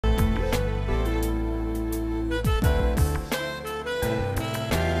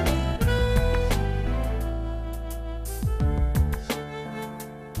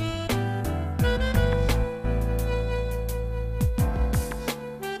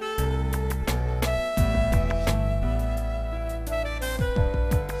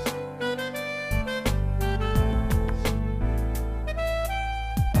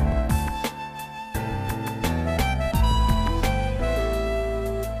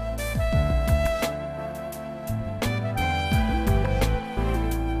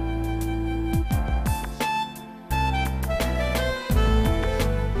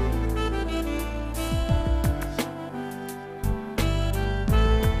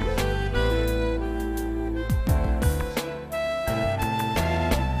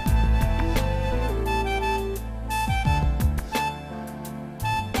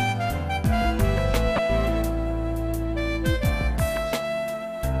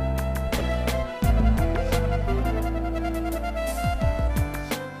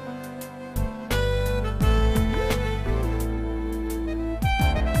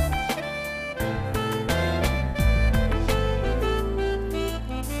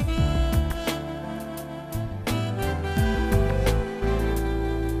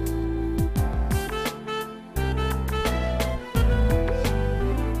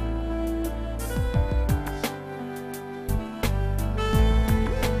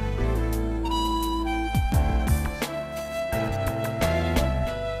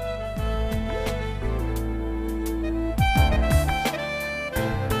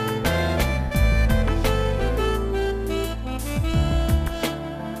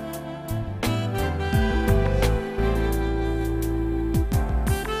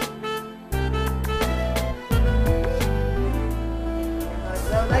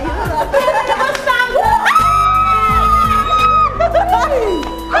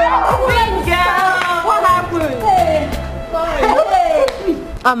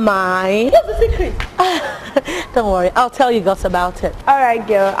Am I? What's the secret? Don't worry, I'll tell you guys about it. Alright,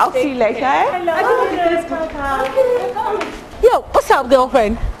 girl. I'll see you later. Hello. Yo, what's up,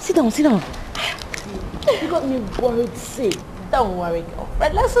 girlfriend? Sit down, sit down. You got me worried sick. Don't worry,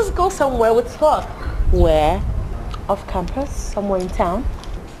 girlfriend. Let's just go somewhere we'll talk. Where? Off campus? Somewhere in town?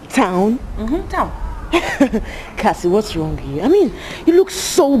 Town? Mm-hmm, town. Cassie, what's wrong here? I mean, you look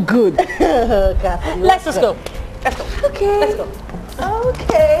so good. Cassie, let's just go. Let's go. Okay. Let's go.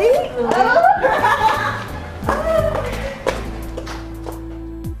 Okay.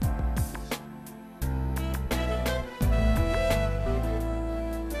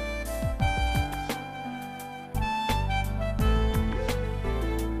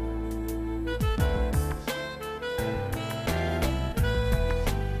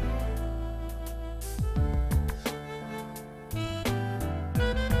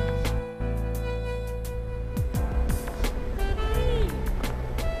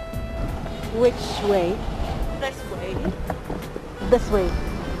 Which way? This way. This way.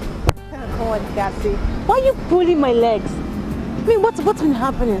 Come on, Cassie. Why are you pulling my legs? I mean, what's been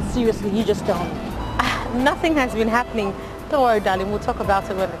happening? Seriously, you just tell me. Nothing has been happening. Don't worry, darling. We'll talk about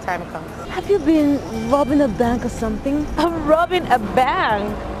it when the time comes. Have you been robbing a bank or something? Robbing a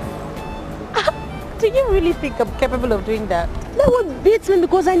bank? Do you really think I'm capable of doing that? That would beat me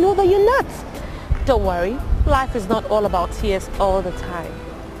because I know that you're not. Don't worry. Life is not all about tears all the time.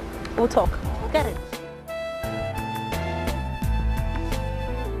 We'll talk. Get it?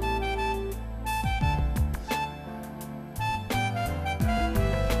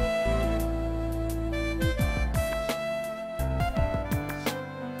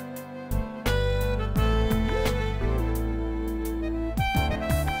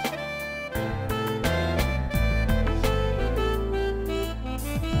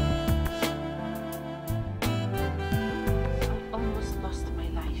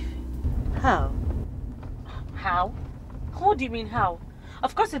 How? How? What do you mean how?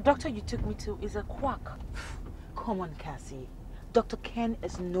 Of course the doctor you took me to is a quack. Come on, Cassie. Dr. Ken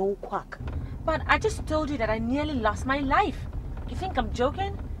is no quack. But I just told you that I nearly lost my life. You think I'm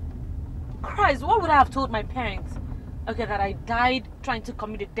joking? Christ, what would I have told my parents? Okay, that I died trying to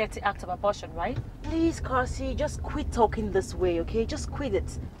commit a dirty act of abortion, right? Please, Cassie, just quit talking this way, okay? Just quit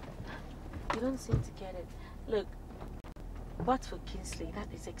it. You don't seem to get it. Look, but for Kingsley, that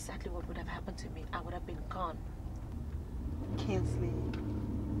is exactly what would have happened to me. I would have been gone. Kingsley.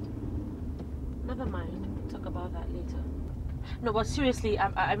 Never mind. We'll talk about that later. No, but seriously,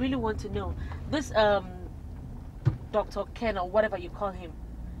 I really want to know. This, Dr. Ken or whatever you call him,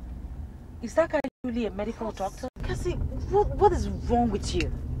 is that guy really a medical doctor? Cassie, what is wrong with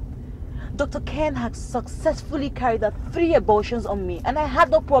you? Dr. Ken had successfully carried out 3 abortions on me and I had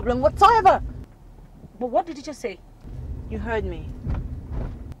no problem whatsoever. But what did he just say? You heard me.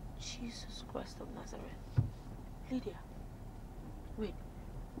 Jesus Christ of Nazareth. Lydia, wait.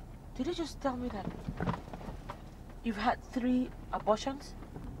 Did you just tell me that you've had 3 abortions?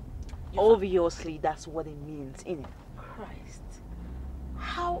 Obviously, that's what it means, innit? Christ.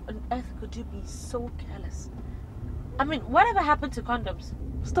 How on earth could you be so careless? I mean, whatever happened to condoms?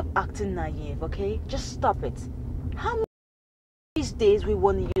 Stop acting naive, okay? Just stop it. How many these days we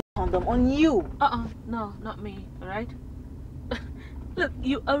want to use condom on you? No, not me, alright? Look,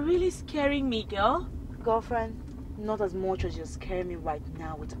 you are really scaring me, girl. Girlfriend, not as much as you're scaring me right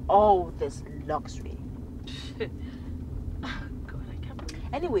now with all this luxury. God, I can't believe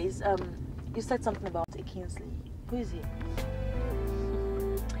it. Anyways, you said something about a Kingsley. Who is he?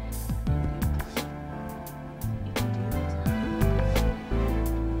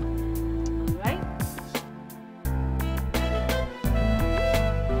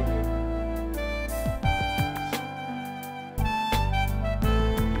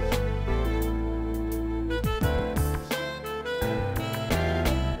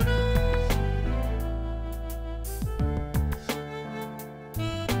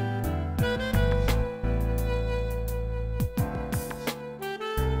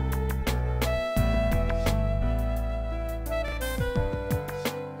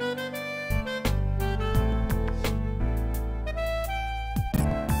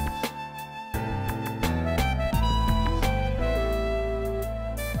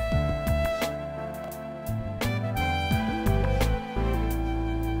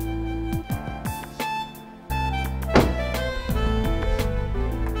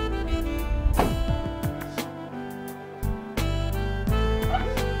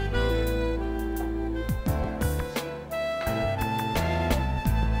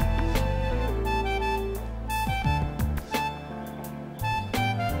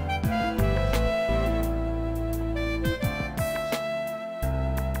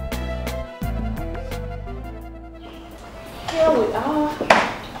 Here we are.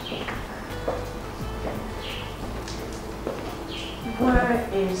 Where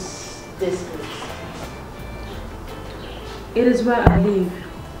is this place? It is where I live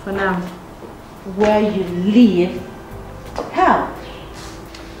for now. Where you live? How?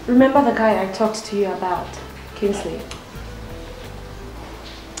 Remember the guy I talked to you about, Kingsley?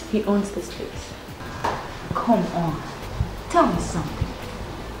 He owns this place. Come on. Tell me something.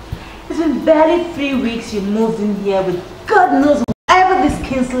 It's been barely 3 weeks you moved in here with God knows whatever this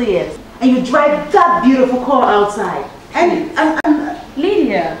Kingsley is. And you drive that beautiful car outside. And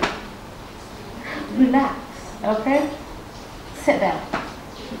Lydia, relax, okay? Sit down.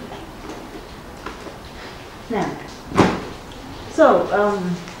 Now, so,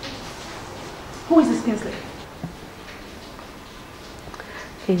 who is this Kingsley?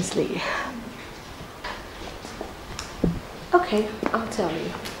 Kingsley. Okay, I'll tell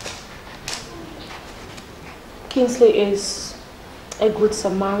you. Kingsley is a good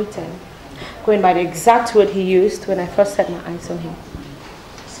Samaritan, going by the exact word he used when I first set my eyes on him.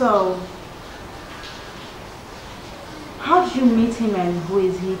 So, how did you meet him and who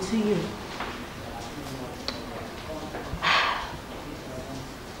is he to you?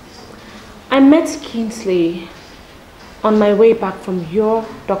 I met Kingsley on my way back from your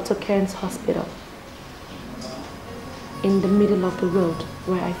Dr. Ken's hospital, in the middle of the road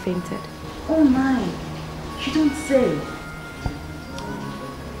where I fainted. Oh my, you don't say.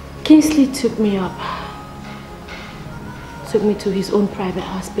 Kingsley took me up, took me to his own private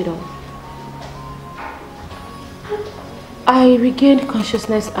hospital. I regained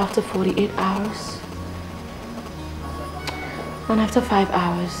consciousness after 48 hours. And after 5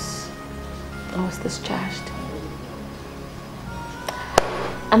 hours, I was discharged.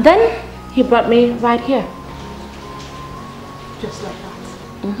 And then he brought me right here. Just like that.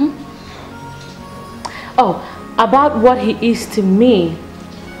 Mm-hmm. Oh, about what he is to me,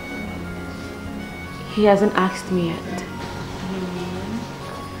 he hasn't asked me yet.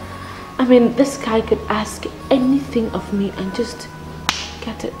 I mean, this guy could ask anything of me and just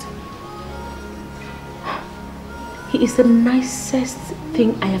get it. He is the nicest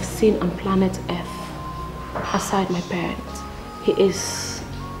thing I have seen on planet Earth, aside my parents.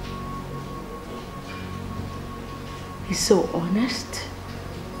 He's so honest,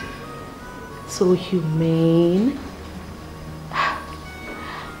 so humane,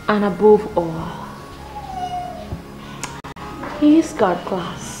 and above all, he's got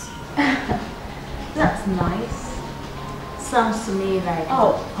class. That's nice. Sounds to me like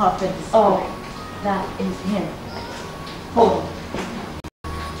Oh. perfect display. Oh. That is him. Hold on.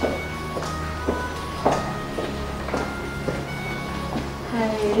 Hi.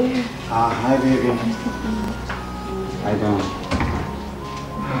 Hi, baby. How you doing?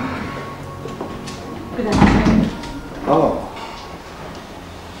 Good afternoon. Oh.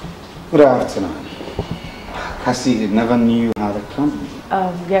 Good afternoon. Cassie never knew you had a company.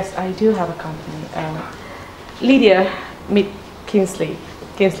 Yes, I do have a company. Lydia, meet Kingsley.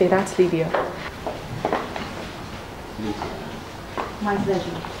 Kingsley, that's Lydia. My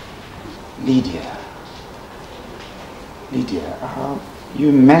pleasure. Lydia.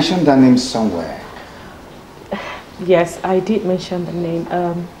 You mentioned that name somewhere. Yes, I did mention the name.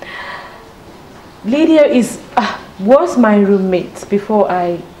 Lydia was my roommate before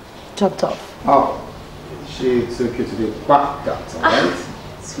I dropped off. Oh, she took you to the quack doctor, right?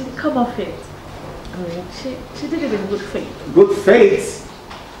 Sweet, come off it. I mean, she did it in good faith. Good faith.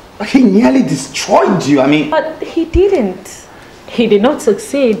 He nearly destroyed you. I mean, But he didn't. He did not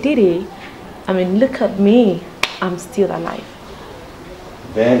succeed, did he? I mean, look at me. I'm still alive.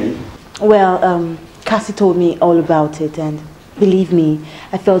 barely. Well, Cassie told me all about it, and believe me,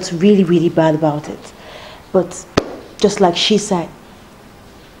 I felt really, really bad about it. But just like she said,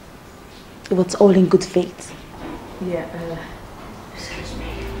 it was all in good faith. Yeah, excuse me.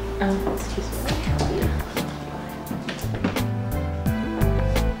 Excuse me.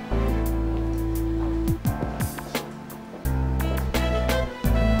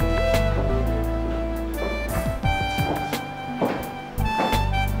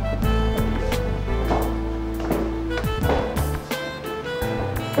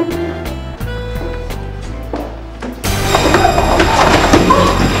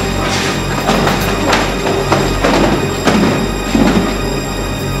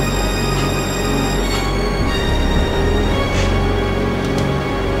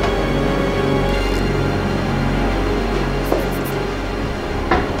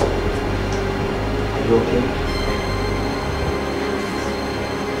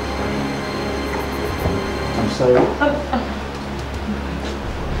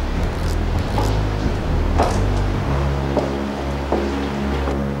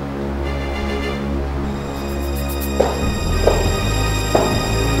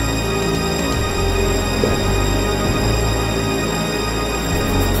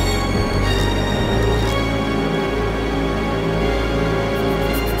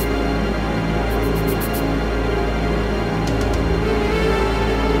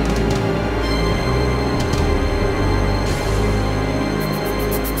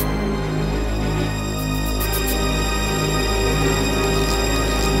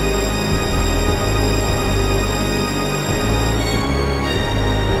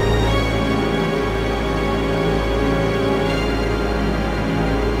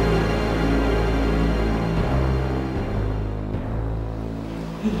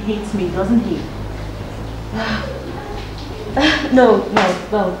 hates me, doesn't he? No,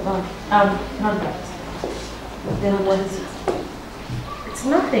 not that. Then what is it? It's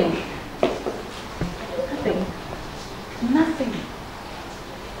nothing. Nothing. Nothing.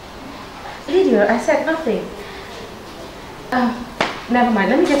 Lydia, I said nothing. Never mind.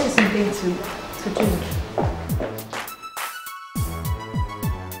 Let me get you something to drink.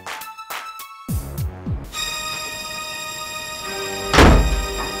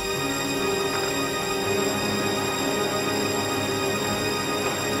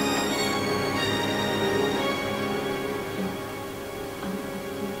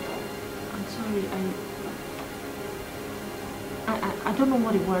 I don't know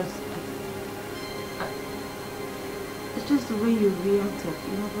what it was. It's just the way you reacted,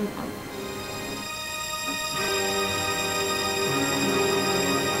 you know, when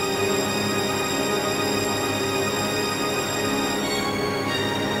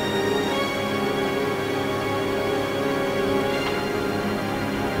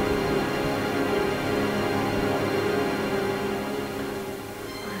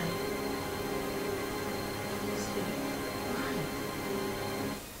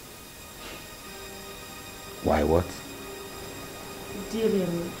Why what?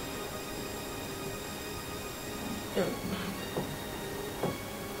 Dealing.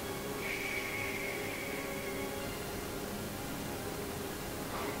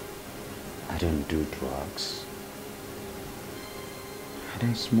 I don't do drugs. I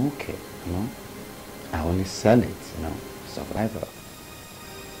don't smoke it, you know. I only sell it, you know. Survivor.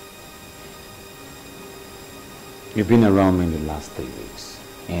 You've been around me in the last 3 weeks,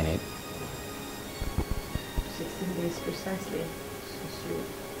 ain't it? 16 days precisely since you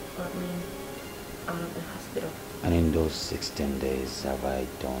got me out of the hospital. And in those 16 days, have I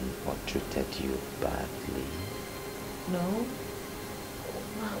done or treated you badly? No?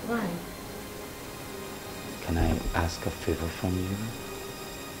 Why? Can I ask a favor from you?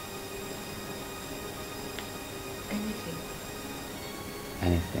 Anything.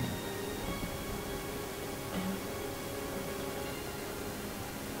 Anything?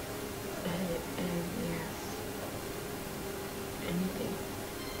 Yes. Anything.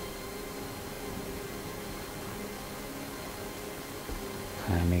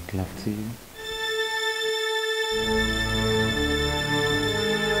 Can I make love to you?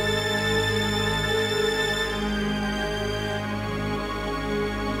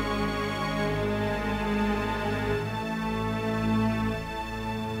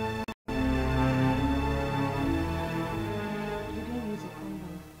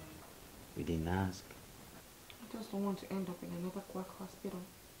 We didn't ask. I just don't want to end up in another quack hospital.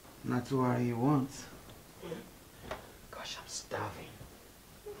 Not to worry, you won't. Gosh, I'm starving.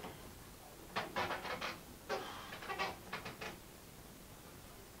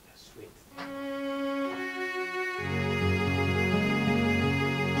 That's sweet.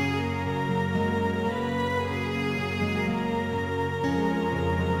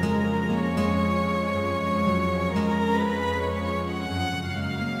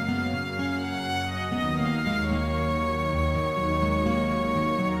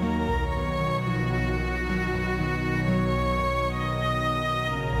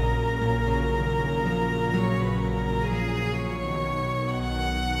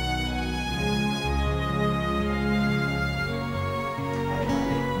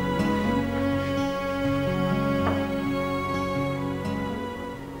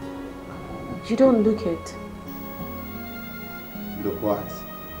 You don't look it. Look what?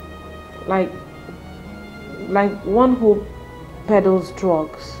 Like one who peddles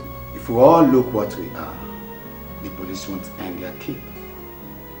drugs. If we all look what we are, the police won't end their keep.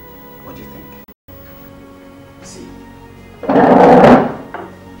 What do you think? See?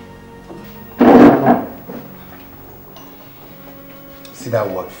 See that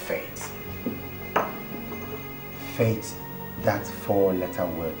word fate? Fate, that 4-letter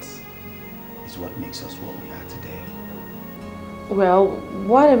words, is what makes us what we are today. Well,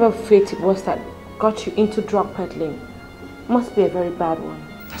 whatever fate it was that got you into drug peddling must be a very bad one.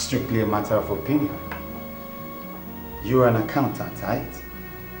 That's strictly a matter of opinion. You're an accountant, right?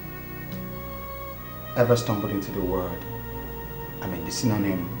 Ever stumbled into the word, the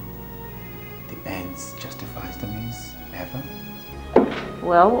synonym, the ends justifies the means? Ever?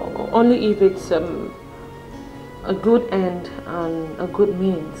 Well, only if it's a good end and a good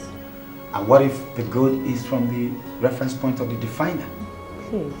means. And what if the good is from the reference point of the definer?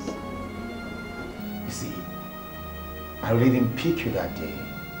 Please. You see, I really didn't pick you that day,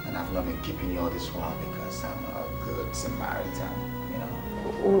 and I've not been keeping you all this while because I'm a good Samaritan, you know.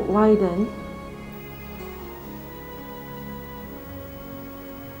 Why then?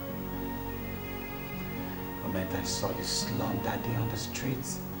 moment I saw you slump that day on the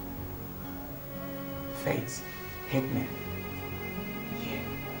streets, fate hit me. Yeah,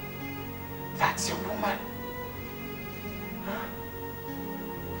 that's your woman. Huh?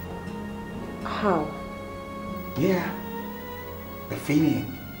 How? Yeah, the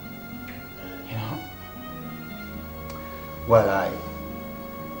feeling, you know. Well,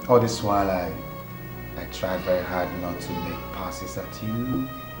 all this while I tried very hard not to make passes at you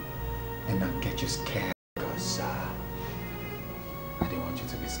and not get you scared because I didn't want you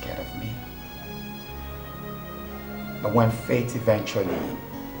to be scared of me. But when fate eventually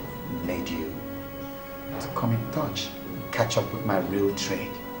made you to come in touch, catch up with my real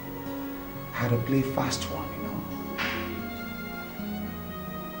trade, I had to play fast one, you know.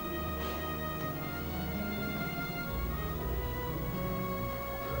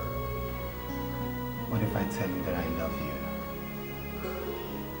 What if I tell you that I love you?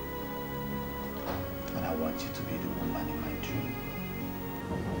 And I want you to be the woman in my dream?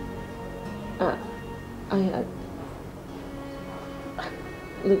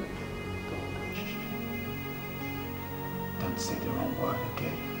 Look. Don't say the wrong word,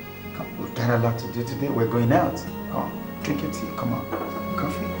 okay? Come, we've got a lot to do today. We're going out. Oh, drink your tea. Come on.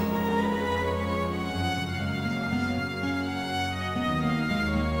 Coffee.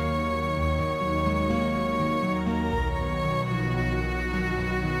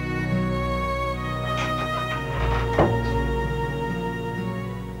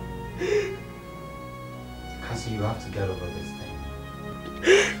 Cassie, you have to get over this thing.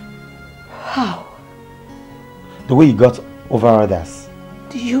 How? The way you got over others.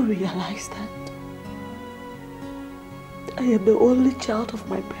 Do you realize that? I am the only child of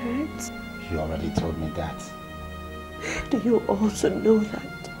my parents. You already told me that. Do you also know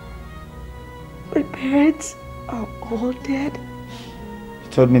that my parents are all dead? You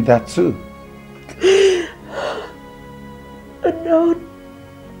told me that too. And now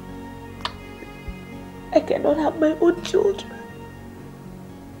I cannot have my own children.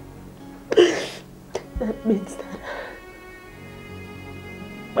 That means that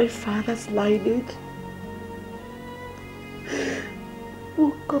my father's lineage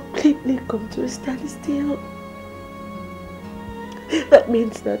will completely come to a standstill. That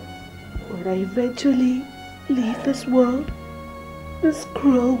means that when I eventually leave this world, this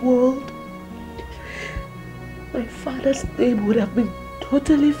cruel world, my father's name would have been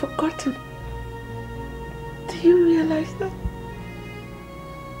totally forgotten. Do you realize that?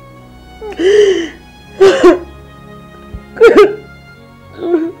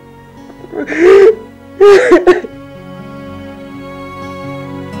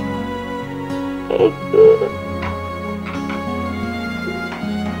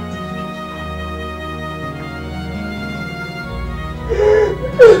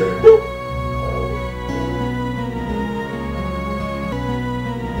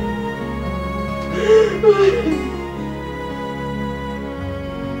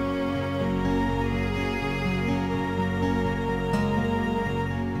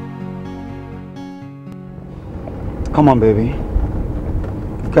 Come on, baby.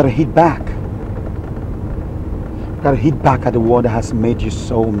 You've got to hit back. You've got to hit back at the world that has made you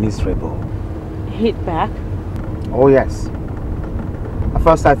so miserable. Hit back? Oh, yes. At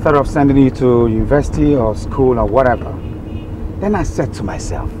first I thought of sending you to university or school or whatever. Then I said to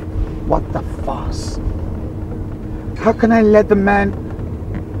myself, what the fuss? How can I let the man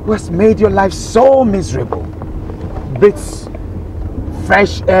who has made your life so miserable breathe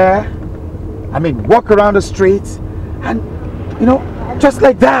fresh air? I mean, walk around the streets and, you know, just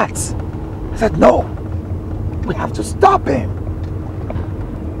like that. I said, no, we have to stop him.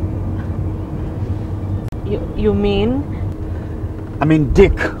 You mean? I mean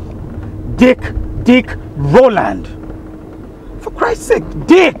Dick Rolland. For Christ's sake,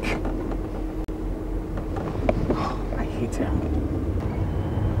 Dick! Oh, I hate him.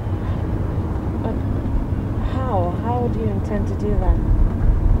 But how? How do you intend to do that?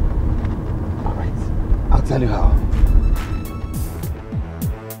 All right, I'll tell you how.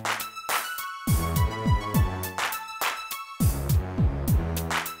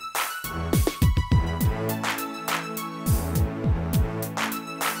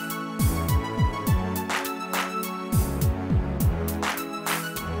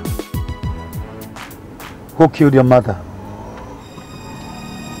 Who killed your mother?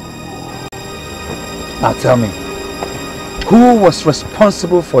 Now tell me, who was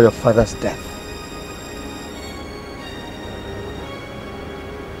responsible for your father's death?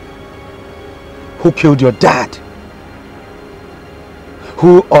 Who killed your dad?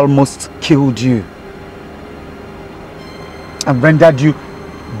 Who almost killed you and rendered you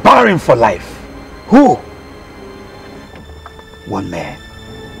barren for life? Who? one man.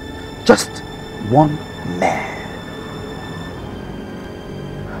 Just one man.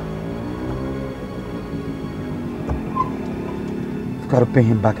 We've got to pay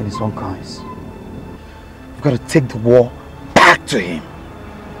him back in his own coins. We've got to take the war back to him.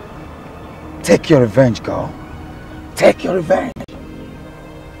 Take your revenge, girl. Take your revenge.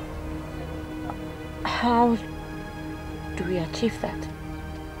 How do we achieve that?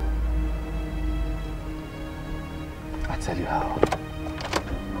 I'll tell you how.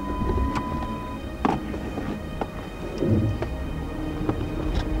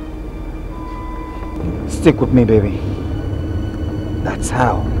 Stick with me, baby. That's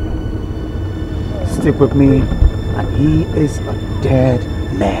how. Stick with me, and he is a dead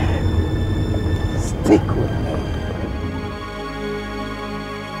man. Stick with me.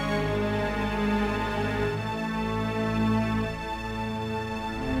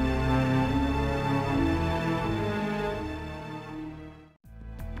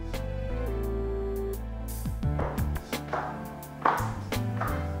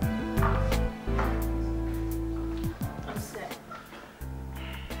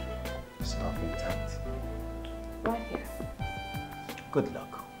 Good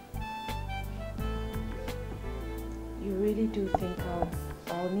luck. You really do think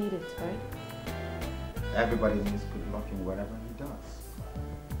I'll need it, right? Everybody needs good luck in whatever he does.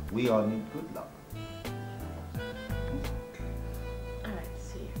 We all need good luck. Alright,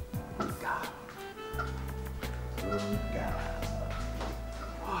 see you. Good girl. Good girl.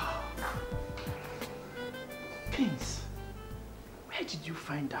 Wow. Prince, where did you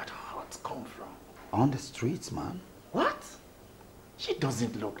find that heart come from? On the streets, man. What? She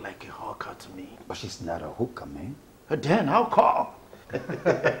doesn't look like a hawker to me. But she's not a hooker, man. Then how come?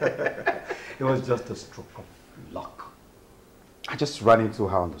 It was just a stroke of luck. I just ran into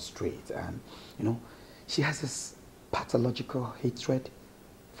her on the street and, you know, she has this pathological hatred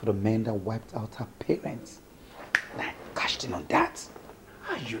for the men that wiped out her parents. And I cashed in on that.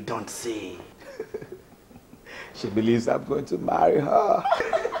 You don't say. She believes I'm going to marry her.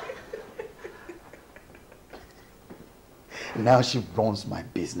 Now she runs my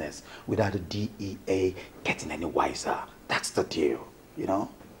business without the DEA getting any wiser. That's the deal, you know?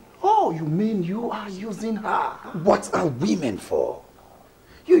 Oh, you mean you are using her? What are women for?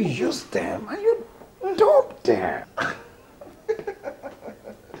 You use them and you dope them.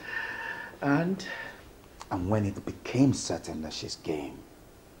 And when it became certain that she's game,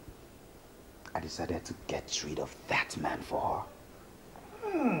 I decided to get rid of that man for her.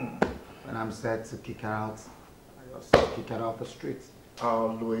 When I'm set to kick her out, I just kick her off the street.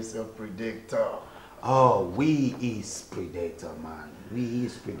 Always a predator. Oh, we is predator, man. We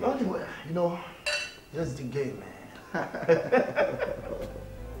is predator. Anyway, you know, just the game, man.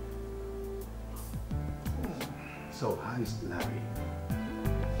 So, how is Larry?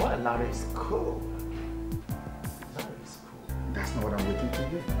 Well, Larry is cool. Larry is cool. That's not what I'm waiting to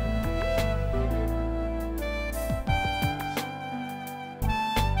hear.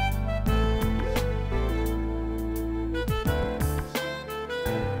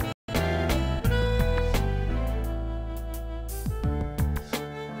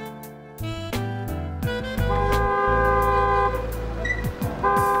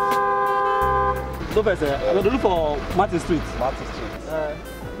 I'm going to look for Martin Street. Martin Street.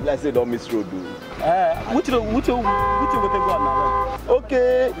 Let's say don't miss road. Which way we take go now?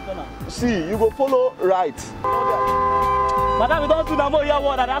 Okay. See, you go follow right. Madam, we don't do no more here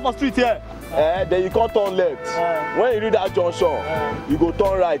one and for street here. Then you can't turn left. When you reach that junction, you go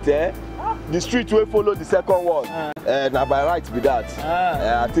turn right. The street will follow the second one. Now by right be that.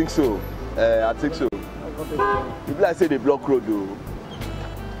 I think so. I think so. If like say they block road though.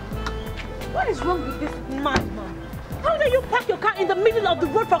 What is wrong with this madman? How dare you park your car in the middle of the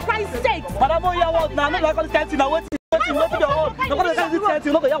road for Christ's sake? Madam, oh, yeah, what? Now, I'm not going to stand now. Wait your own. I'm going to stand this tent.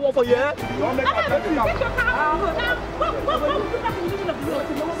 You're not going to have one for you. Take your car out. Now, go back in the middle of the road.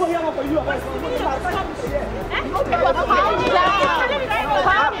 I'm going to have one for you.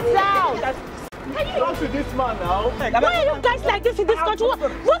 Calm down. Talk to this man now. Why are you guys like this in this country? Move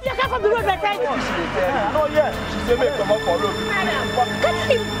your car from the road, my friend. Oh, yeah. She said, make come up for road.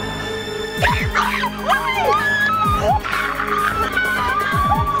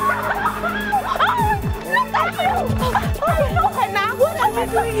 What are you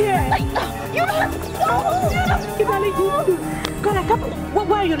doing here? God, I can't.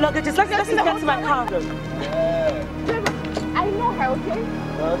 Where are your luggages? Let's get to my car. I know her, okay?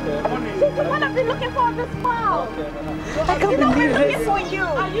 Okay. She's the one I've been looking for this while. Okay, I can't believe looking it. for you.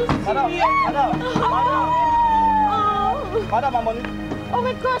 Are you serious? Madam, my money. Oh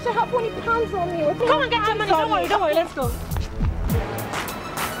my gosh, I have 20 pounds on me. Come on, get your money. Don't worry, let's go.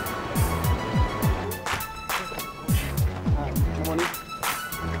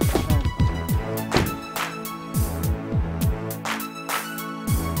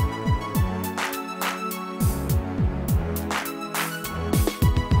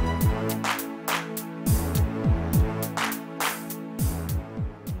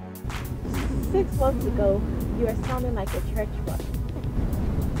 months ago, you were sounding like a church boy.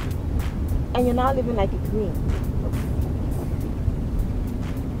 And you're now living like a queen.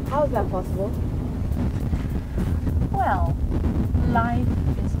 How is that possible? Well, life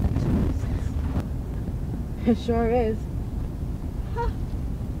is a twist. It sure is. Huh.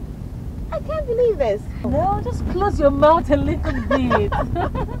 I can't believe this. No, just close your mouth a little bit.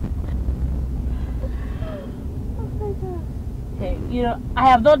 Hey, you know, I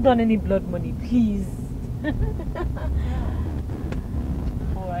have not done any blood money, please.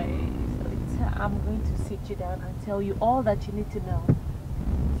 Alright, so I'm going to sit you down and tell you all that you need to know.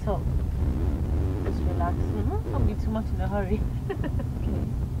 So, just relax. Don't be too much in a hurry.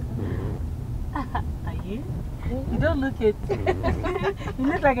 Are you? You don't look it. You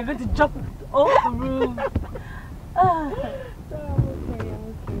look like you're going to jump off the roof. Okay.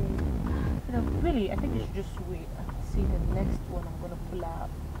 You know, really, I think you should just wait and see the next one I'm going to pull out.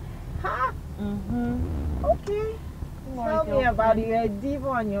 Huh? Okay. Tell Tell me about it. You're a diva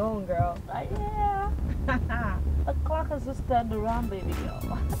on your own, girl. Yeah. The clock has just turned around, baby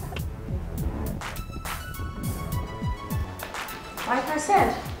girl. Like I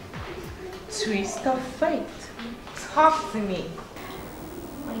said, twist of fate. Talk to me.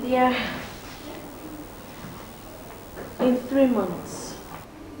 My dear, in 3 months,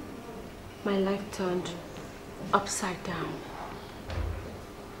 my life turned upside down.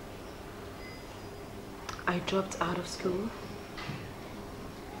 I dropped out of school,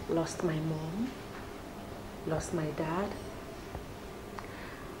 lost my mom, lost my dad,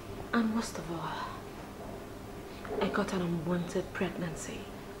 and most of all, I got an unwanted pregnancy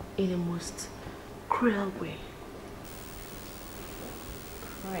in a most cruel way.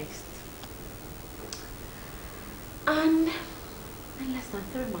 Christ. And in less than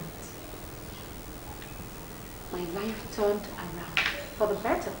 3 months, my life turned around for the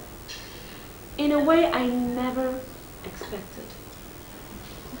better. In a way I never expected.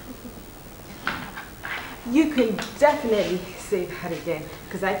 You can definitely say that again,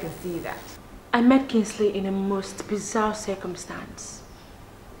 because I can see that. I met Kingsley in a most bizarre circumstance.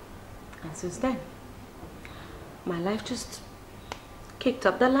 And since then, my life just kicked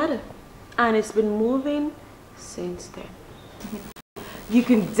up the ladder. And it's been moving since then. You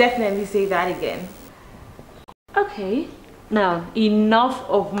can definitely say that again. Okay, now enough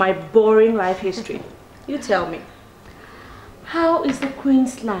of my boring life history. You tell me, how is the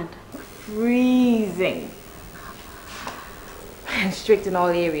Queensland? Freezing. And strict in all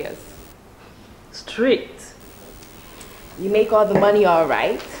areas. Strict? You make all the money all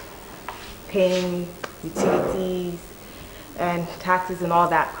right. Paying utilities and taxes and all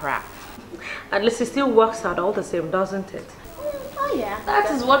that crap. At least it still works out all the same, doesn't it? Oh yeah. That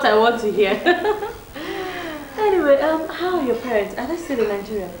is what I want to hear. Anyway, how are your parents? Are they still in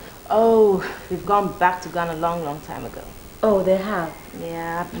Nigeria? Oh, we've gone back to Ghana a long time ago. Oh, they have?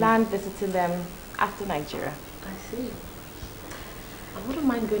 Yeah, I planned visiting them after Nigeria. I see. I wouldn't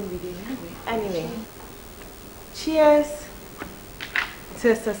mind going with you Anyway, cheers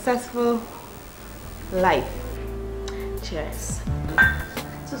to a successful life. Cheers.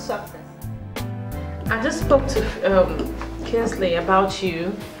 To success. I just spoke to Kingsley about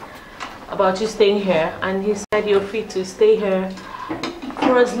you staying here, and he said you're free to stay here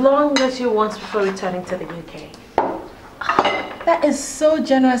for as long as you want before returning to the UK. That is so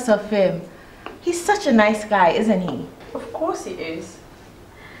generous of him. He's such a nice guy, isn't he? Of course he is.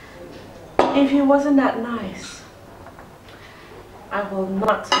 If he wasn't that nice, I will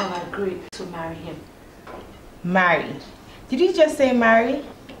not have agreed to marry him. Marry? Did you just say marry?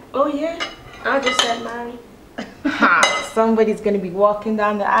 Oh yeah, I just said marry. Ha! Somebody's gonna be walking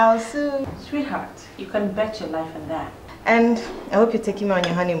down the aisle soon. Sweetheart, you can bet your life on that. And I hope you're taking me on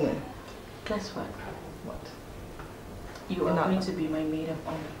your honeymoon. Guess what? What? You are going to be my maid of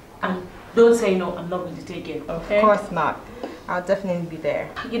honor. And don't say no, I'm not going to take it, okay? Of course not. I'll definitely be there.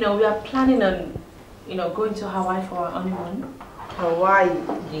 You know, we are planning on, going to Hawaii for our honeymoon. Hawaii?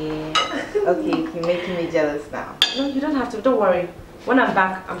 Yeah. Okay, you're making me jealous now. No, you don't have to. Don't worry. When I'm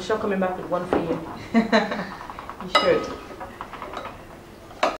back, I'm sure coming back with one for you. You should.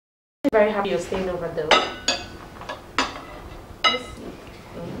 I'm very happy you're staying over though. Let's see.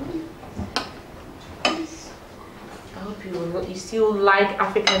 I hope you still like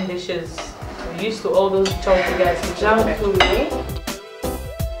African dishes. You're used to all those chunky guys. Junk food, eh?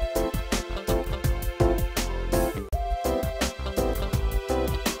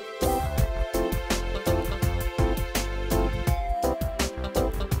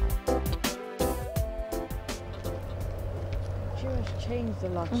 A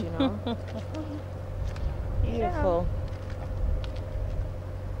lot, you know. Beautiful.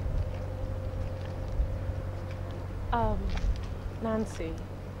 Nancy,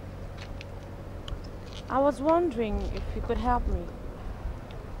 I was wondering if you could help me.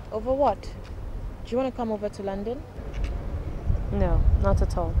 Over what? Do you want to come over to London? No, not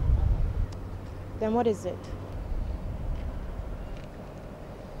at all. Then what is it?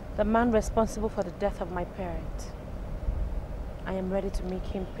 The man responsible for the death of my parent. I am ready to make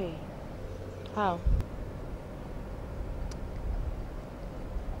him pay. How?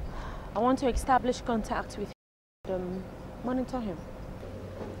 I want to establish contact with him and monitor him.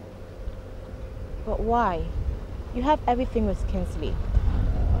 But why? You have everything with Kingsley.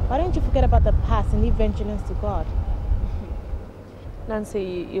 Why don't you forget about the past and leave vengeance to God?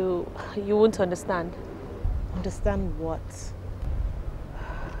 Nancy, you won't understand. Understand what?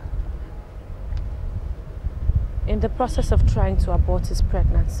 In the process of trying to abort his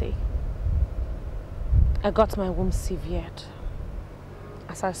pregnancy, I got my womb severed.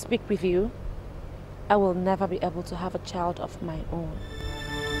 As I speak with you, I will never be able to have a child of my own.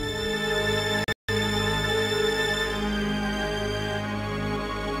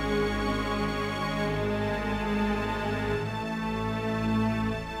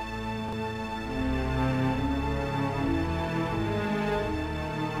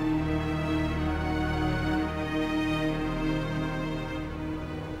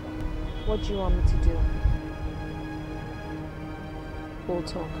 What do you want me to do? We'll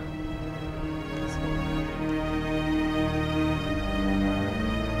talk.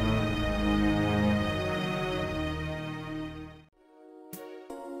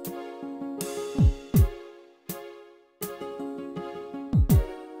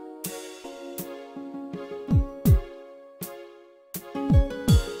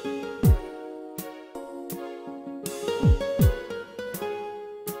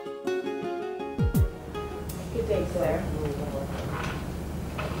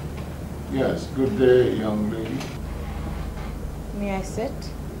 Yes, good day, young lady. May I sit?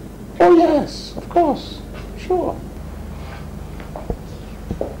 Oh yes, of course, sure.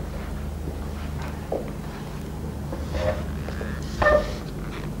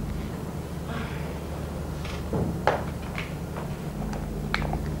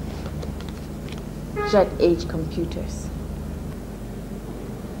 Jet age computers.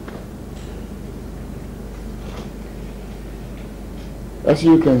 As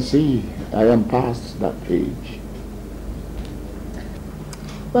you can see, I am past that age.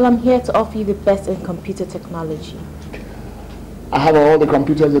 Well, I'm here to offer you the best in computer technology. I have all the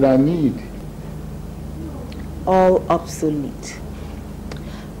computers that I need. All obsolete.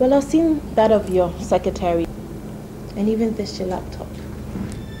 Well, I've seen that of your secretary and even this your laptop.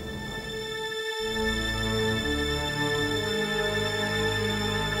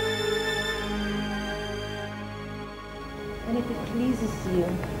 And if it pleases you,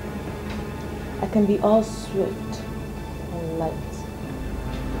 I can be all swift and light.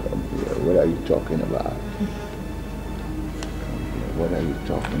 What are you talking about? What are you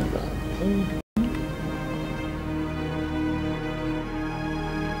talking about?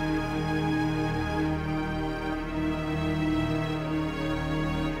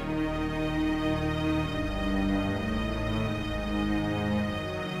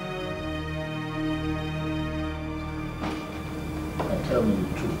 Tell me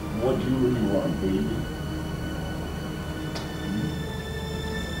the truth. What do you really want, baby?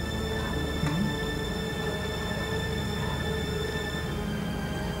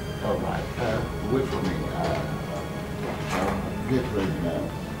 All right. Wait for me. Get ready now.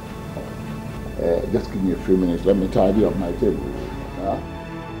 Just give me a few minutes. Let me tidy up my table.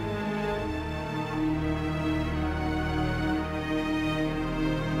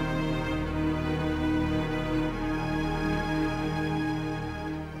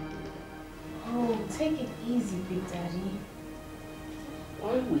 Take it easy, Big Daddy.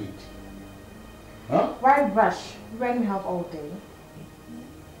 Why wait? Huh? Why rush? When we have all day.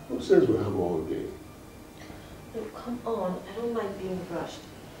 Who says we have all day? No, come on. I don't like being rushed.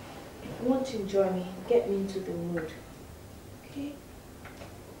 If you want to enjoy me, get me into the mood. Okay?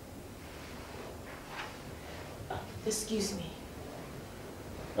 Excuse me.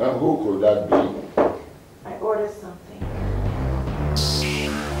 Who could that be? I ordered something.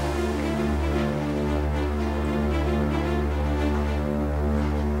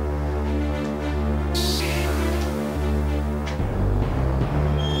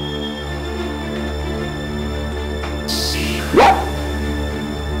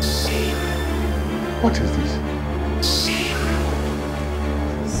 What is this?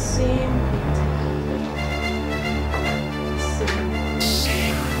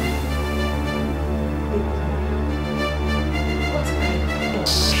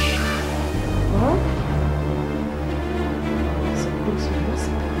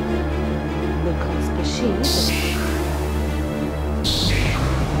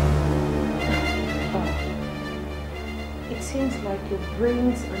 your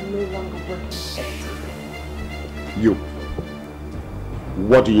brains are no longer working effectively. You.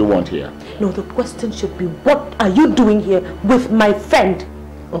 What do you want here? No, the question should be, what are you doing here with my friend?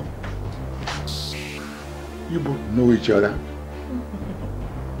 Oh. You both know each other?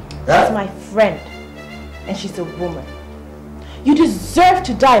 That's my friend. And she's a woman. You deserve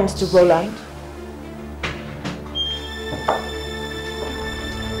to die, Mr. Rolland.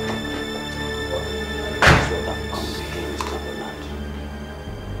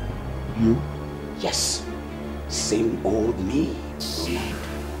 You? Yes. Same old me, Rolland.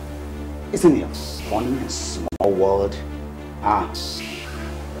 Isn't it a funny and small world?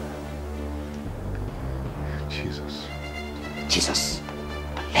 Jesus. Jesus.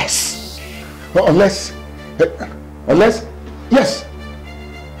 Unless. No, unless, yes.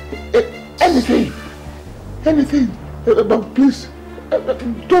 Anything. But please,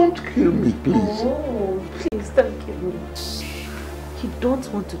 don't kill me, please. Oh, please don't kill me. You don't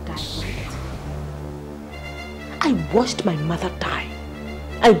want to die, right? I watched my mother die.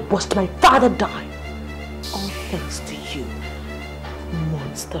 I watched my father die. All thanks to you,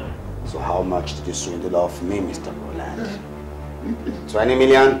 monster. So how much did you swindle off me, Mr. Rolland? 20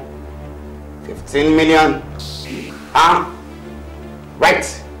 million? 15 million?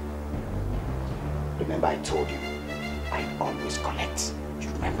 Right. Remember I told you, I always collect. You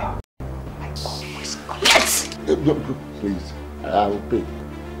remember? I always collect. Please, I will pay.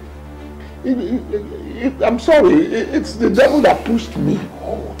 I'm sorry, it's the devil that pushed me.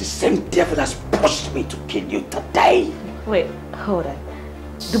 Oh, the same devil that's pushed me to kill you today. Wait, hold on.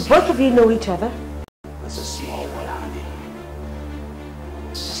 Do both of you know each other? It's a small world, honey.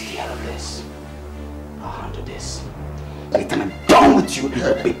 Just deal with this. I'll handle this. By the time I'm done with you,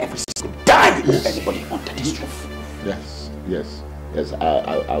 I'll pay every single dime you owe anybody under this roof. Yes,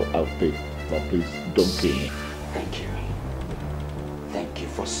 I'll pay. But please, don't kill me. Thank you. Thank you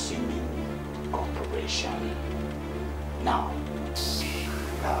for seeming cooperation. Now, you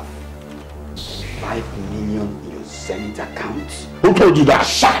have 5 million in your Zenith account. Who told you that?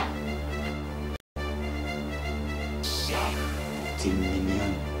 Shut up! You have 15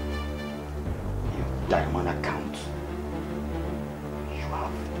 million in your diamond account. You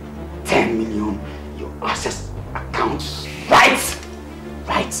have 10 million in your access account. Right!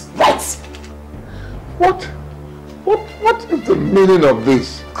 What is the meaning of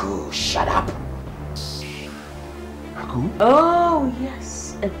this? Cool, shut up. Aku? Oh,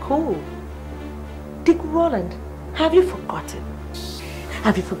 yes, a cool. Dick Rolland, have you forgotten?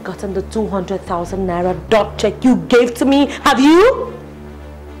 Have you forgotten the 200,000 naira dot check you gave to me? Have you?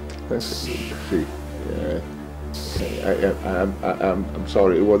 See, I'm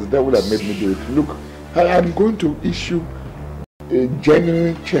sorry. It was the devil that made me do it. Look, I'm going to issue a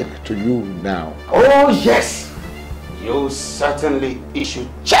genuine check to you now. Oh, yes. You certainly issue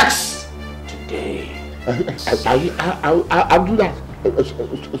checks today. I'll do that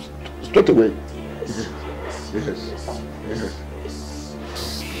straight away. Yes.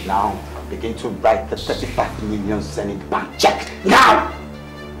 Now, begin to write the 35 million Zenith Bank check. Now!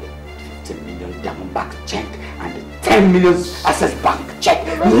 15 million Diamond Bank check and the 10 million Access Bank check.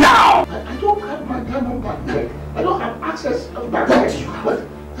 Now! I don't have my Diamond Bank check. I don't have access to my What bank. do you have?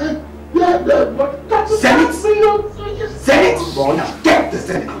 But that's Zenith? Zenith? Zenith? Go now, get the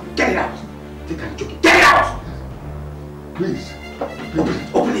Zenith. Get it out. Think I'm joking. Get it out! Please.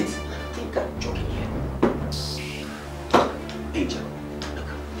 Open it. Think I'm joking here. Angel, look.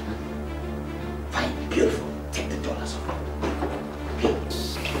 Fine, beautiful. Take the dollars off. Okay.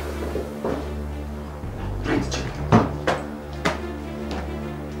 Write the check.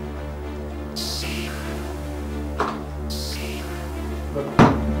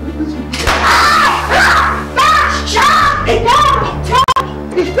 Shut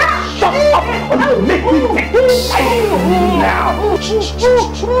up! Make me take this now! Right!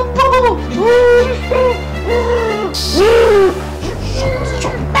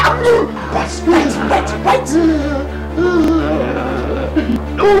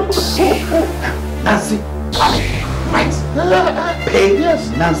 Nancy, right! Pay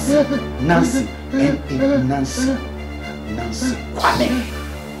Nancy, Nancy, Nancy, Nancy Kwame.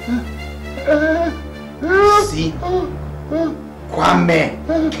 See? Kwame,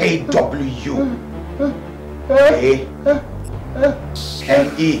 KW,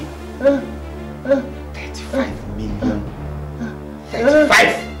 A-M-E, 35 million,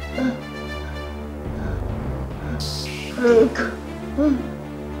 35.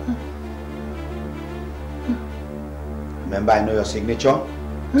 Remember, I know your signature?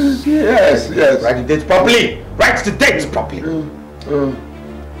 Yes. Write the date properly. Write the date properly.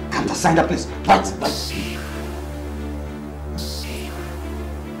 Can't I sign that, please? Write.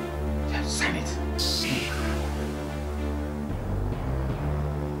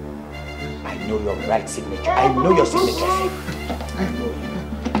 know your right signature. I know your signature. I know you.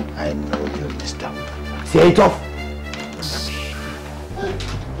 I know you, mister. Say it off.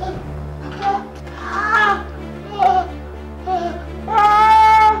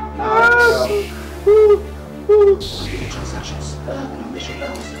 Transactions. I'll make sure you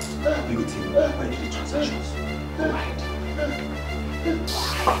be with him when you do the transactions. Alright.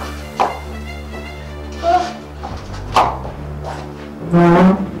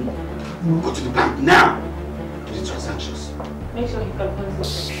 Go to the bank now. Do the transactions. Make sure he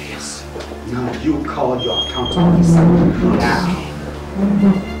confirms it. Yes. Now you call your account officer now.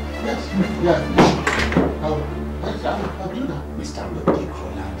 Yes. Yeah. I'll do that. Mr.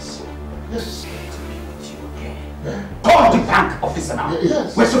 Rolland. Yes. Call the bank officer now.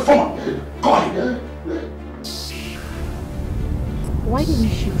 Yes. Where's your phone? Call him. Why didn't you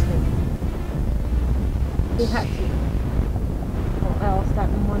shoot him? He had to. Or else that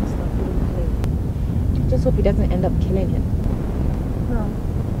monster wouldn't play. Just hope he doesn't end up killing him. No,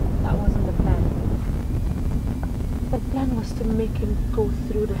 that wasn't the plan. The plan was to make him go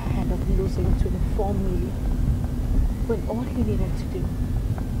through the head of losing 24 million. When all he needed to do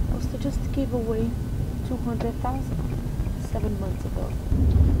was to just give away 200,000 7 months ago.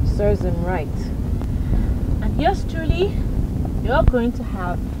 Serves him right. And yours truly, you're going to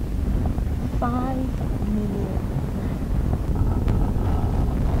have 5 million.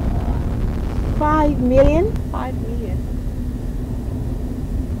 5 million? 5 million.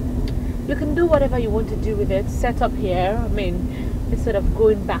 You can do whatever you want to do with it. Set up here, instead of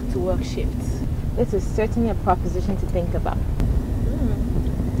going back to work shifts. This is certainly a proposition to think about.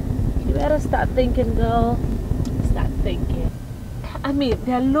 You better start thinking, girl. Start thinking.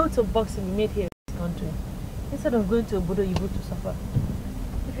 There are loads of bucks to be made here in this country. Instead of going to Obodo Yibo to suffer.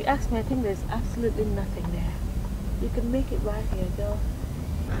 If you ask me, I think there's absolutely nothing there. You can make it right here, girl.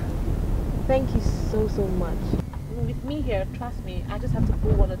 Thank you so much. With me here, trust me, I just have to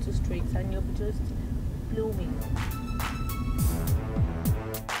pull 1 or 2 strings and you'll be just blooming.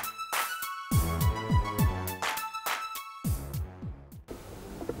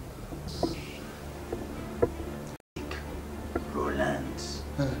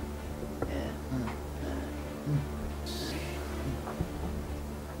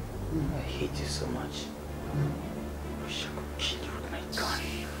 I hate you so much. I wish I could kill you with my gun.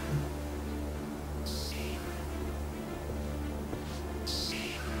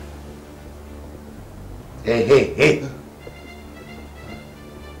 Hey! You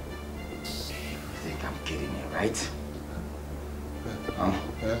think I'm kidding you, right? Huh? I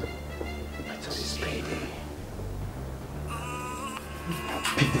thought it's payday. Now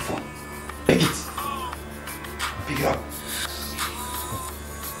pick the phone. Pick it. Pick it up.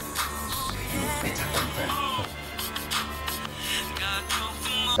 You better confirm.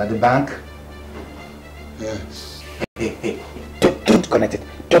 Is that the bank? Yes. Hey. Don't connect it.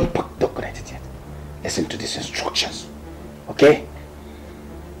 Don't connect it yet. Listen to these instructions. Okay?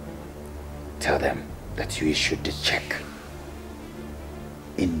 Tell them that you issued the check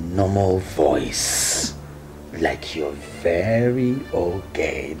in normal voice. Like you're very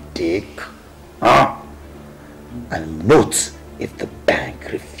okay, Dick. Huh? And note if the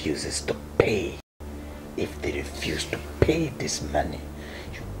bank refuses to pay. If they refuse to pay this money,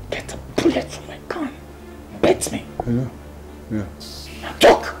 you get a bullet from my gun. Bet me. Yeah. Now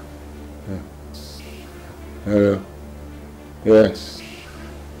talk. Hello. Yes.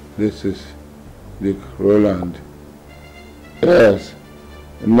 This is Chief Rolland. Yes.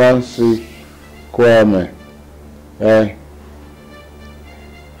 Nancy Kwame.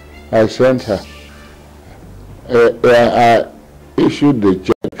 I sent her. I issued the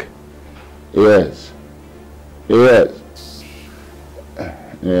check. Yes.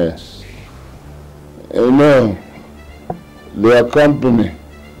 No. Their company,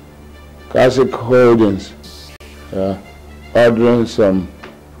 Classic Holdings, ordering some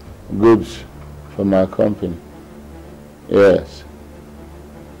goods for my company. Yes.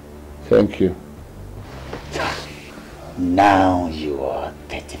 Thank you. Now you are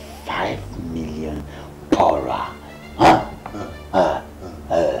 35 million poorer. Huh?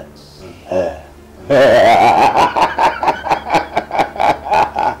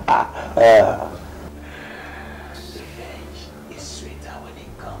 Revenge is sweeter when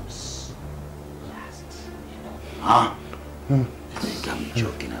it comes last, Huh? You think I'm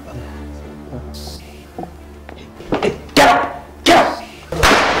joking about that? Hey, get up!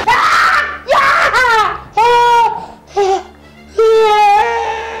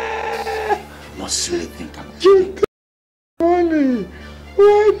 Must really think I'm joking. Honey,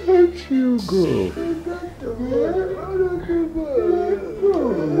 why don't you go?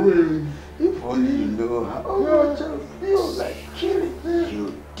 know how much I feel like killing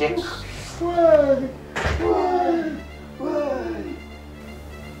you, Dick. Why?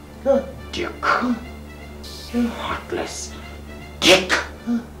 Dick. Heartless Dick.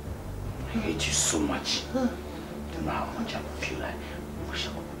 I hate you so much. You don't know how much I feel like I wish I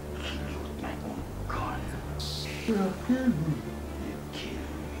could kill you with my own gun. You kill me. You kill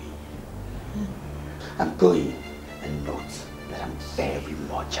me. I'm going and note that I'm very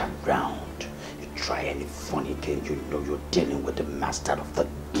much around. You try any funny game, you know you're dealing with the master of the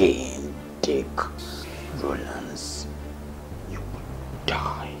game, Dick Rolland. You will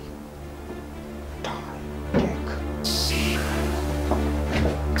die. Die, Dick.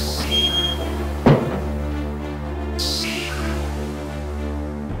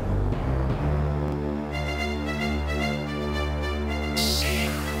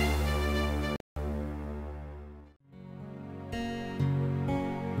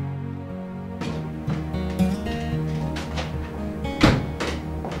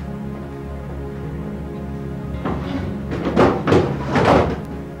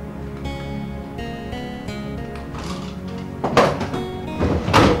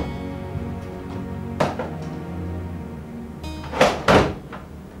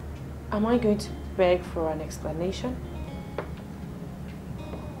 Am I going to beg for an explanation?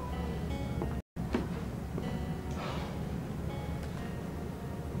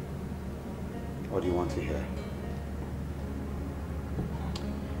 What do you want to hear?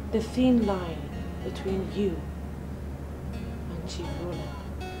 The thin line between you and Chief Rolland.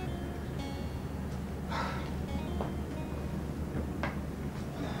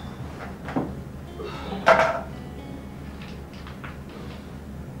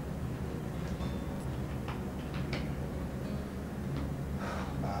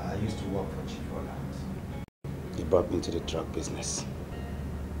 I used to work for Chief Rolland. He brought me into the drug business.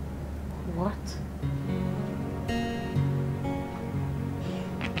 What?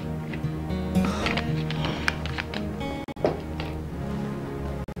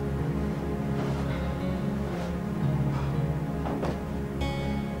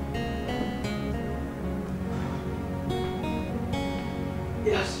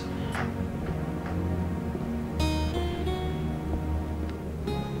 Yes.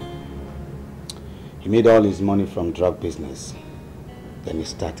 He made all his money from drug business. Then he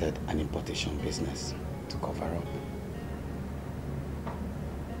started an importation business to cover up.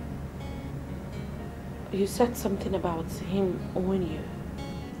 You said something about him owing you.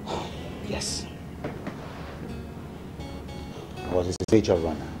 Yes. I was his major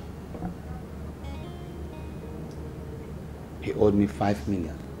runner. He owed me 5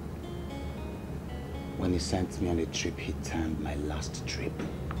 million. When he sent me on a trip he termed my last trip.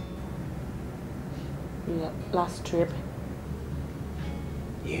 Last trip?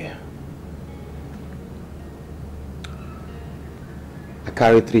 Yeah. I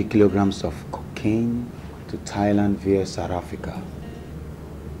carried 3 kilograms of cocaine to Thailand via South Africa.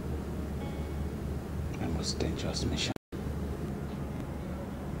 My most dangerous mission.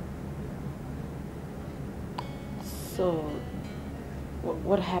 So,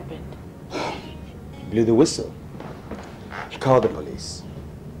 what happened? He blew the whistle. He called the police.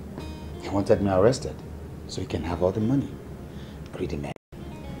 He wanted me arrested so he can have all the money. Greedy man.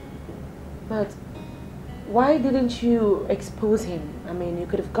 But why didn't you expose him? I mean, you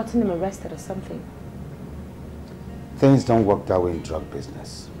could have gotten him arrested or something. Things don't work that way in drug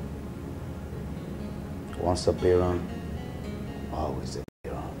business. Once a baron, always a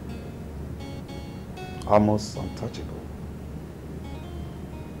baron. Almost untouchable.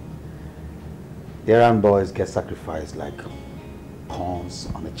 The errand boys get sacrificed like pawns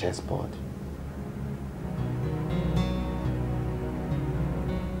on a chessboard.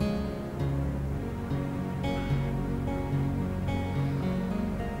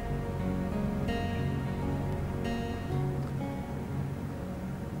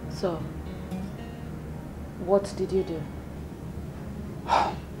 So, what did you do?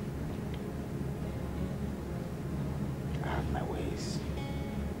 I have my ways.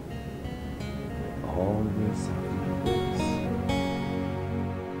 Always have my ways.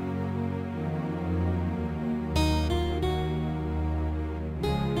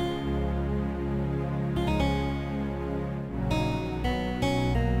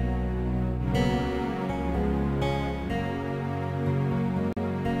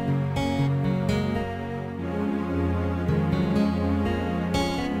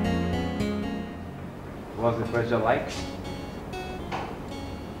 What's the pressure like?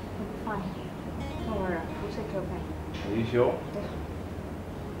 I'm fine. Don't worry. We'll take care of him. Are you sure? Yeah.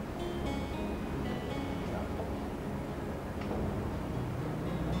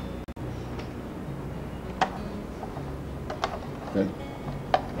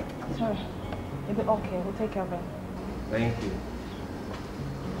 It'll be okay. We'll take care of it. Thank you.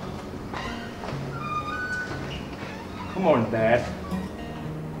 Come on, Dad.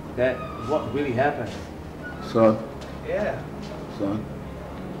 Dad, what really happened? Son. Yeah. Son.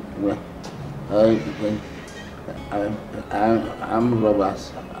 Well, I'm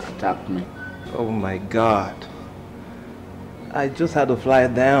robbers attacked me. Oh my God. I just had to fly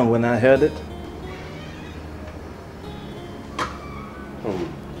down when I heard it. Oh,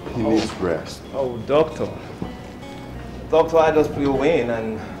 he needs rest. Oh, doctor. Doctor, I just flew in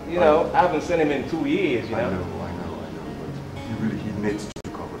and, you know, I haven't seen him in 2 years, you know. I know. But he needs to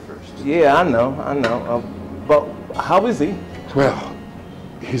recover first. Yeah, I know. But how is he? Well,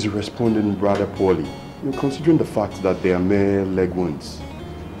 he's responding rather poorly. You know, considering the fact that they are mere leg wounds.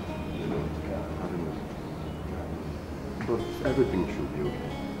 You know, I don't know. But everything should be okay.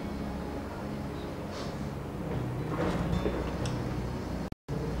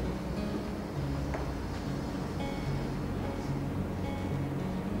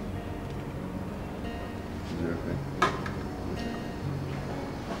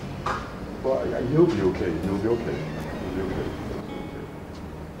 He'll be okay. He'll be okay.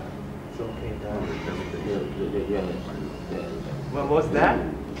 It's okay, Dad. Well, what's that?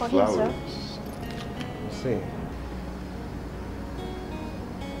 For him, sir. Let's see.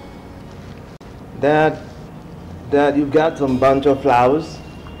 Dad, you've got some bunch of flowers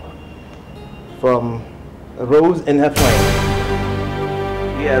from Rose and her friend.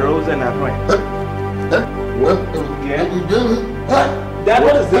 Yeah, Rose and her friend. Yeah. Dad,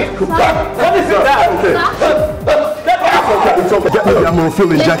 what is it? What is it, Dad? It's okay. Get me a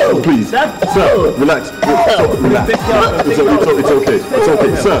morphine injection, please. Sir, relax. Relax. It's okay. It's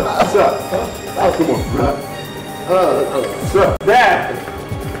okay. Sir. Oh, come on. Relax. Sir.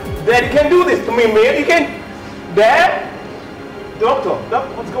 Dad, you can't do this to me, man. You can't. Dad? Doctor,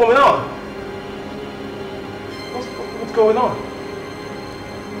 what's going on? What's going on?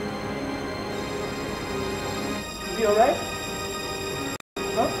 Is he alright?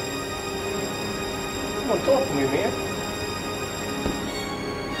 Huh? Come on, talk to me, man.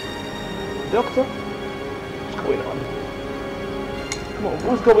 Doctor? What's going on? Come on,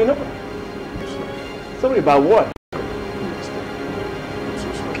 what's going on? Sorry about what?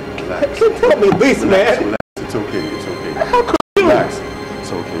 Relax. You tell me this, man. Relax. It's okay. How could you? Relax.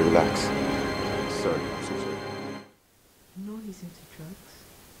 It's okay, relax. Sorry, I'm so sorry. You know he's into drugs?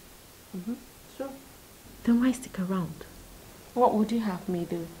 Mm-hmm. Sure. Then why stick around? What would you have me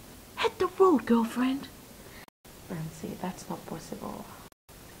do? Hit the road, girlfriend. Nancy, that's not possible.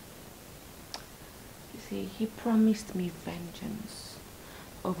 You see, he promised me vengeance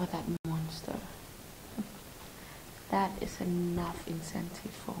over that monster. That is enough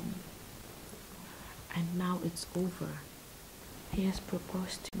incentive for me. And now it's over. He has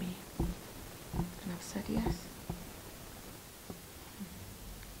proposed to me. And I've said yes.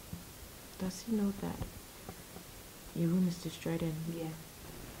 Does he know that your room is destroyed and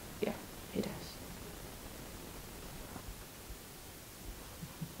Yeah, he does.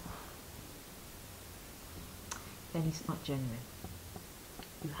 then he's not genuine?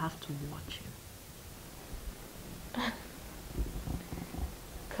 You have to watch him.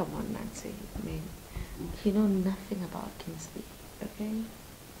 Come on, Nancy. I mean, you know nothing about Kingsley, okay?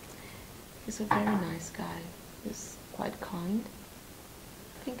 He's a very nice guy. He's quite kind.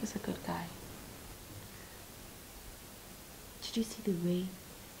 I think he's a good guy. Did you see the way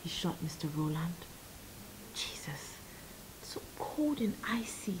he shot Mr. Rolland? Jesus, so cold and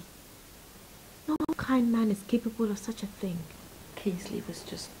icy. No kind man is capable of such a thing. Kingsley was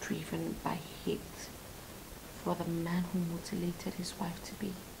just driven by hate for the man who mutilated his wife to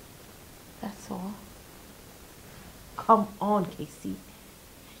be. That's all. Come on, Casey.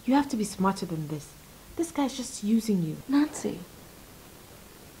 You have to be smarter than this. This guy's just using you. Nancy.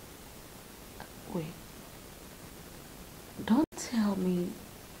 Wait. Don't tell me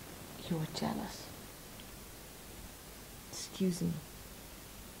you were jealous. Excuse me.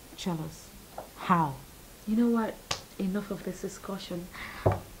 Jealous? How? You know what? Enough of this discussion.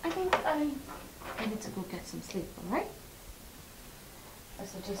 I think I need to go get some sleep, alright? I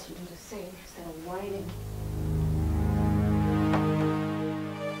suggest you do the same instead of whining.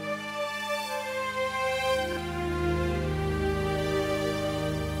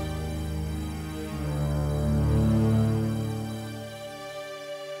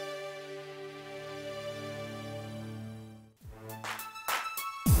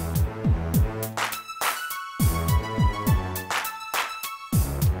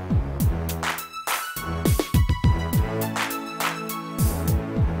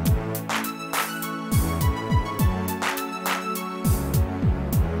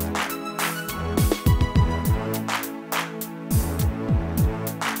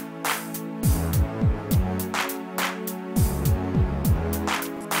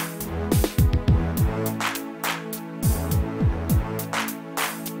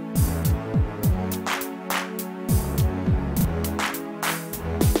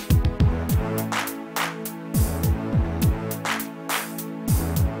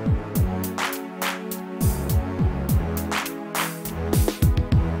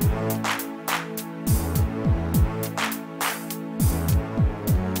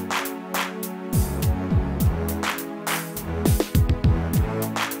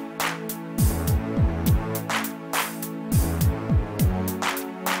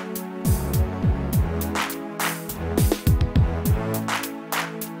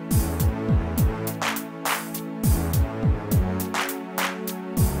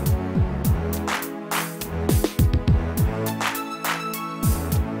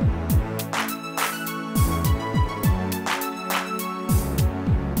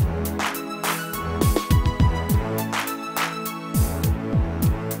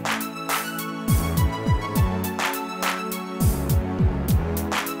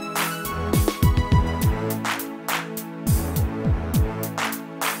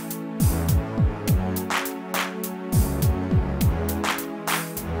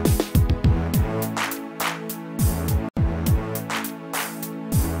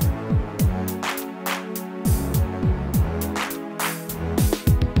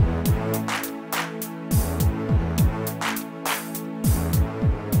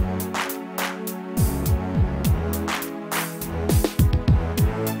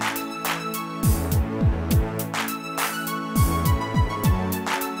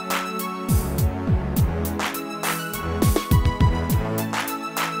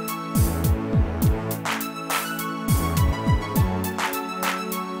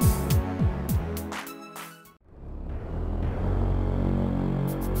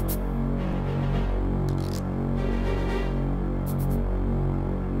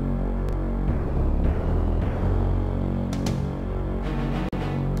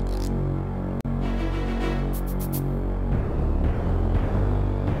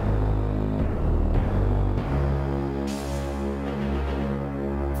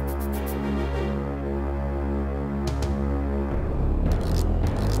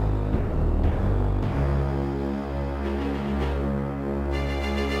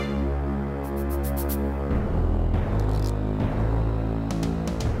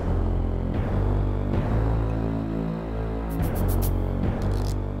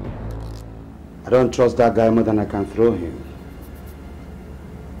 don't trust that guy more than I can throw him.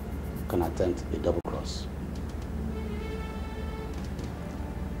 Can attempt a double cross.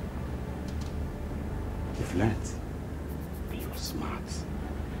 You've learned. You're smart.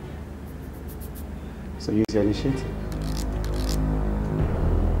 So use your initiative.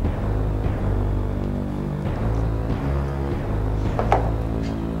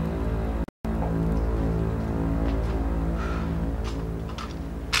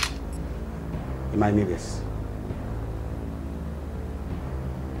 Remind me this.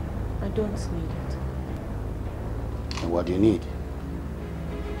 I don't need it. And what do you need?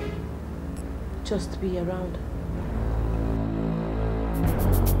 Just to be around.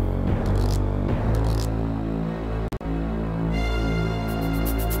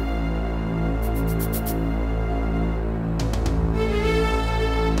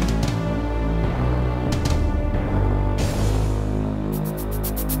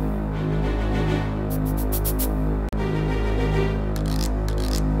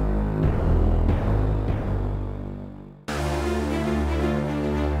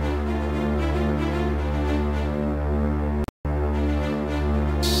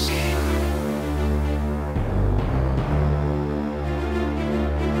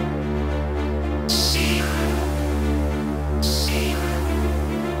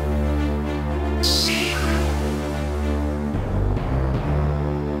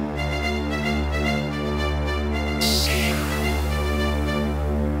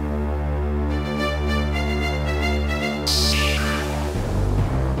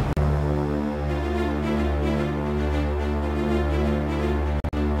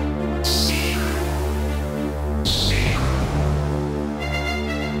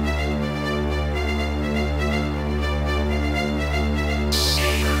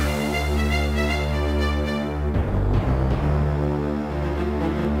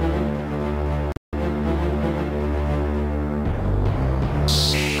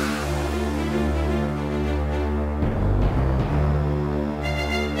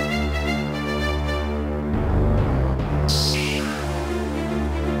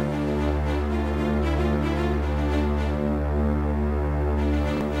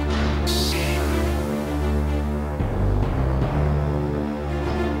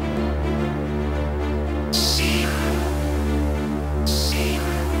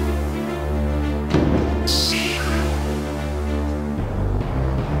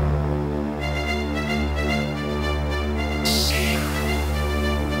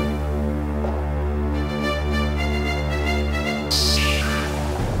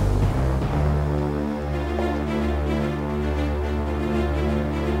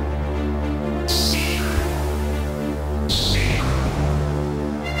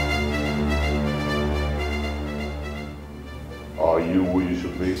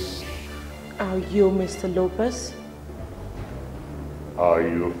 Are you Mr. Lopez? Are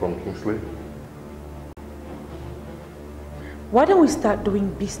you from Kingsley? Why don't we start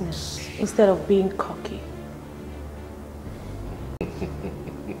doing business instead of being cocky?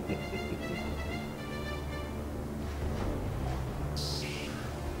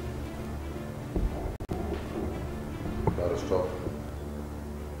 Let us talk.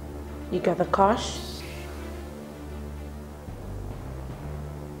 You got the cash?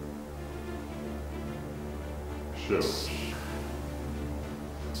 Sure.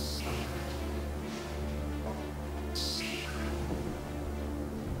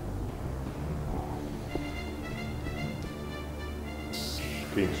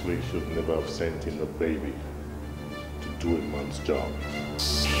 Kingsley should never have sent in a baby to do a man's job.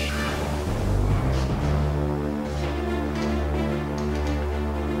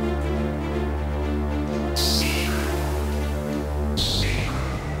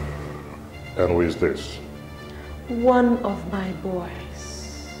 And who is this? One of my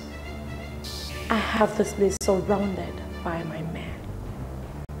boys. I have this place surrounded by my men.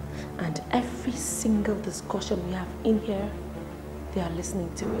 And every single discussion we have in here, they are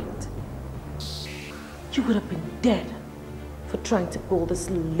listening to it. You would have been dead for trying to pull this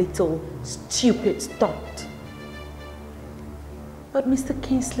little stupid stunt. But Mr.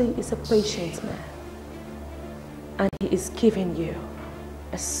 Kingsley is a patient man. And he is giving you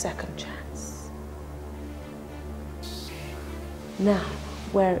a second chance. Now,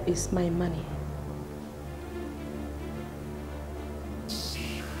 where is my money?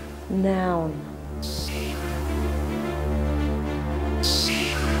 Noun.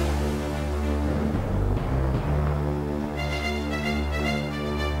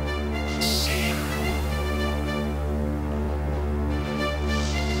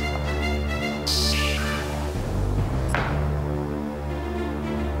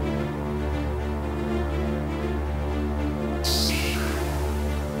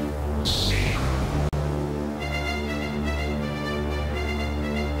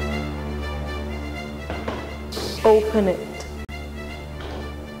 Open it.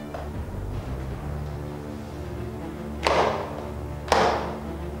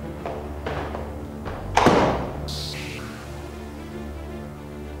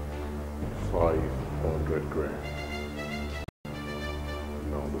 $500,000.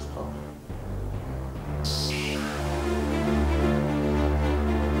 And all the stuff.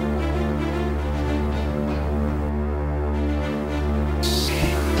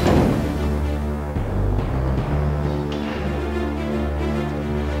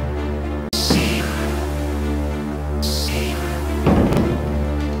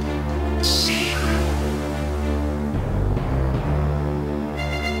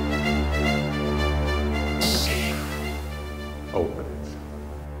 Open it.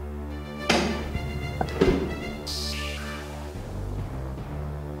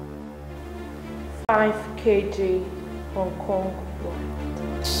 5 kg Hong Kong gold.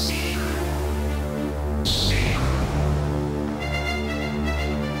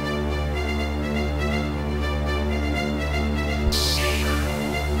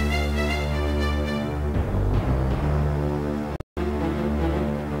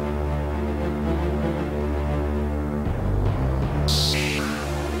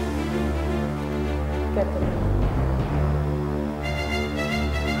 Get them.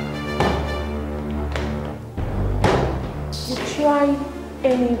 You try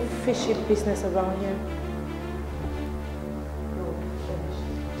any fishy business around here?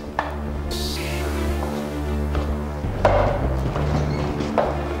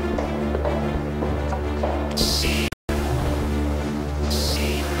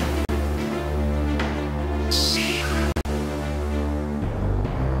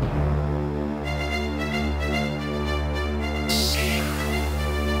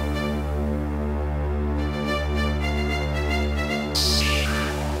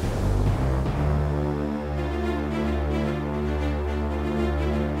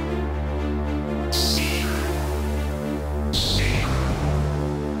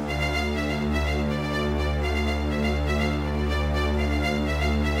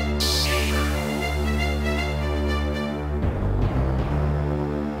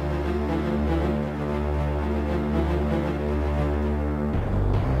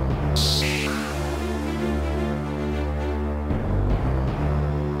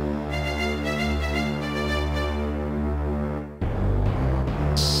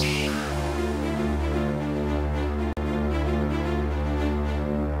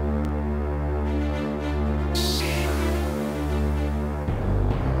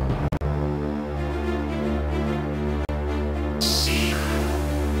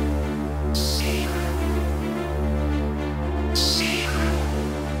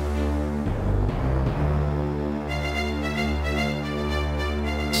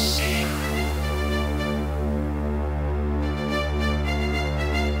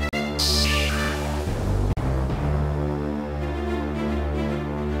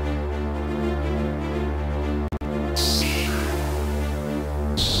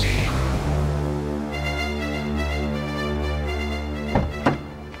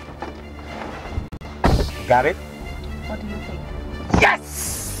 Got it? What do you think?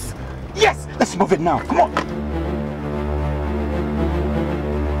 Yes! Yes! Let's move it now. Come on. I'm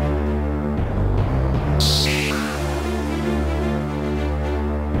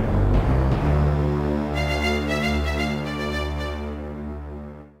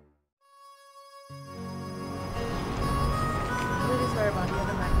really sorry about the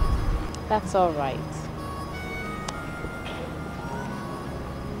other night. That's all right.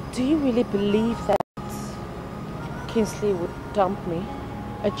 Do you really believe that Kingsley would dump me?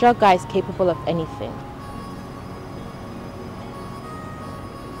 A drug guy is capable of anything.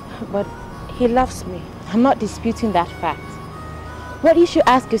 But he loves me. I'm not disputing that fact. What you should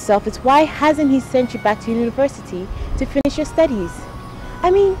ask yourself is why hasn't he sent you back to university to finish your studies?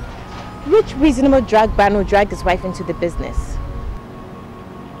 I mean, which reasonable drug ban will drag his wife into the business?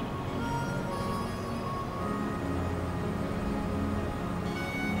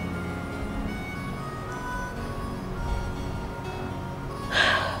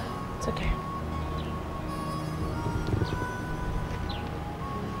 It's okay.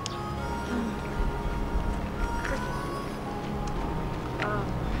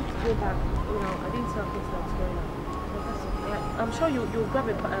 Go back. You know, I didn't tell Kingsley what's going on. But that's okay. I'm sure you'll grab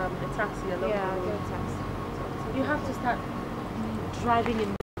a taxi along. Yeah, I'll get a taxi. You have to start driving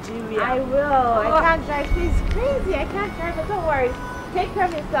in Nigeria. I will. I can't drive. It's crazy. I can't drive, but don't worry. Take care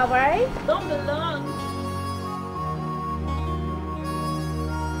of yourself, alright? Don't be long.